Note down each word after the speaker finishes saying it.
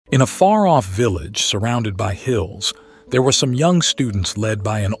In a far-off village surrounded by hills, there were some young students led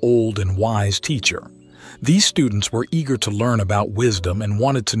by an old and wise teacher. These students were eager to learn about wisdom and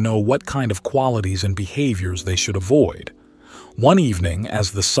wanted to know what kind of qualities and behaviors they should avoid. One evening,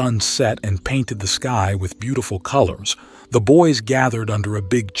 as the sun set and painted the sky with beautiful colors, the boys gathered under a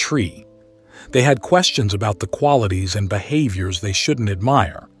big tree. They had questions about the qualities and behaviors they shouldn't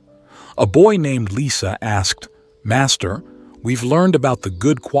admire. A boy named Lisa asked, "Master, we've learned about the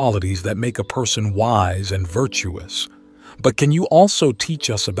good qualities that make a person wise and virtuous. But can you also teach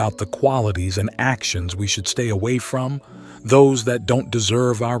us about the qualities and actions we should stay away from, those that don't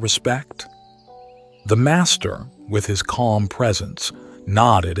deserve our respect?" The master, with his calm presence,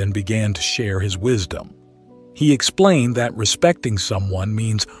 nodded and began to share his wisdom. He explained that respecting someone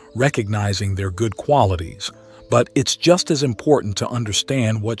means recognizing their good qualities, but it's just as important to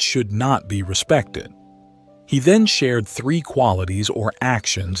understand what should not be respected. He then shared 3 qualities or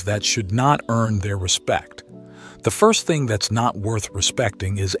actions that should not earn their respect. The first thing that's not worth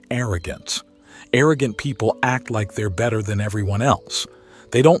respecting is arrogance. Arrogant people act like they're better than everyone else.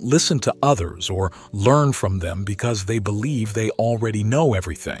 They don't listen to others or learn from them because they believe they already know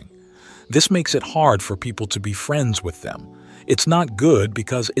everything. This makes it hard for people to be friends with them. It's not good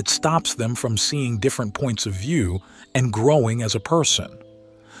because it stops them from seeing different points of view and growing as a person.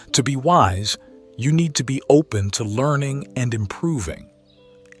 To be wise, you need to be open to learning and improving.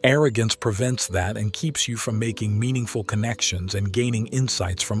 Arrogance prevents that and keeps you from making meaningful connections and gaining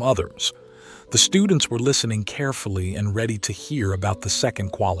insights from others. The students were listening carefully and ready to hear about the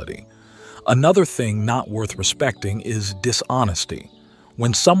second quality. Another thing not worth respecting is dishonesty.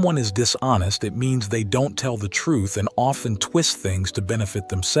 When someone is dishonest, it means they don't tell the truth and often twist things to benefit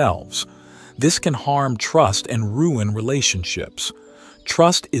themselves. This can harm trust and ruin relationships.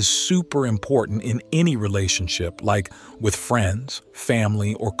 Trust is super important in any relationship, like with friends,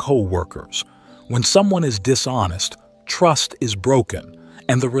 family, or co-workers. When someone is dishonest, trust is broken,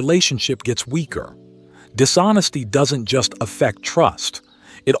 and the relationship gets weaker. Dishonesty doesn't just affect trust.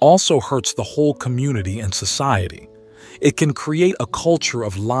 It also hurts the whole community and society. It can create a culture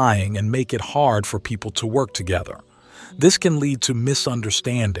of lying and make it hard for people to work together. This can lead to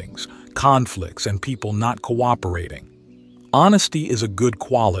misunderstandings, conflicts, and people not cooperating. Honesty is a good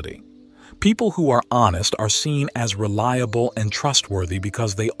quality. People who are honest are seen as reliable and trustworthy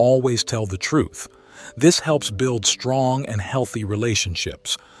because they always tell the truth. This helps build strong and healthy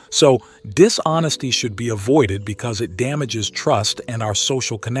relationships. So, dishonesty should be avoided because it damages trust and our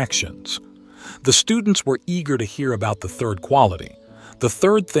social connections. The students were eager to hear about the third quality. The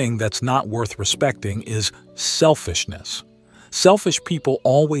third thing that's not worth respecting is selfishness. Selfish people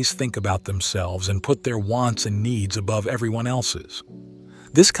always think about themselves and put their wants and needs above everyone else's.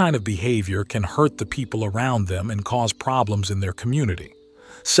 This kind of behavior can hurt the people around them and cause problems in their community.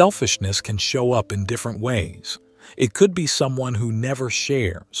 Selfishness can show up in different ways. It could be someone who never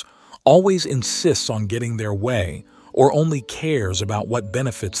shares, always insists on getting their way, or only cares about what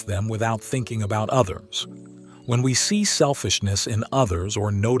benefits them without thinking about others. When we see selfishness in others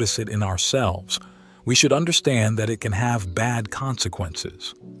or notice it in ourselves, we should understand that it can have bad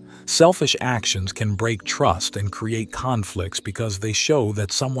consequences. Selfish actions can break trust and create conflicts because they show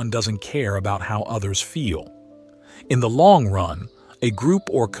that someone doesn't care about how others feel. In the long run, a group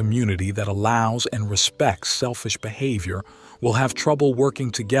or community that allows and respects selfish behavior will have trouble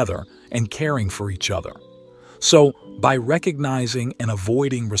working together and caring for each other. So, by recognizing and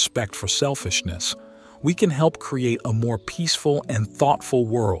avoiding respect for selfishness, we can help create a more peaceful and thoughtful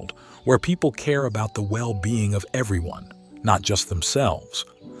world where people care about the well-being of everyone, not just themselves.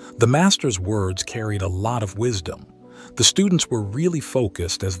 The master's words carried a lot of wisdom. The students were really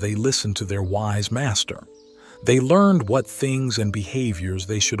focused as they listened to their wise master. They learned what things and behaviors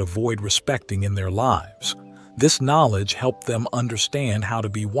they should avoid respecting in their lives. This knowledge helped them understand how to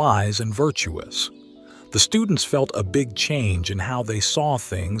be wise and virtuous. The students felt a big change in how they saw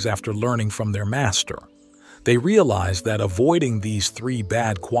things after learning from their master. They realized that avoiding these 3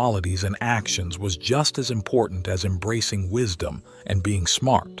 bad qualities and actions was just as important as embracing wisdom and being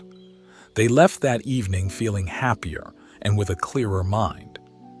smart. They left that evening feeling happier and with a clearer mind.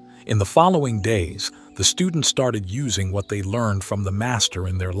 In the following days, the students started using what they learned from the master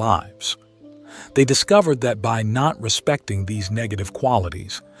in their lives. They discovered that by not respecting these negative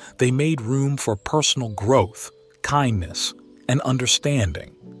qualities, they made room for personal growth, kindness, and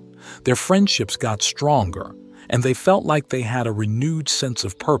understanding. Their friendships got stronger, and they felt like they had a renewed sense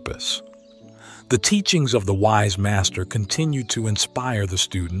of purpose. The teachings of the wise master continued to inspire the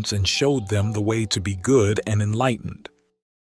students and showed them the way to be good and enlightened.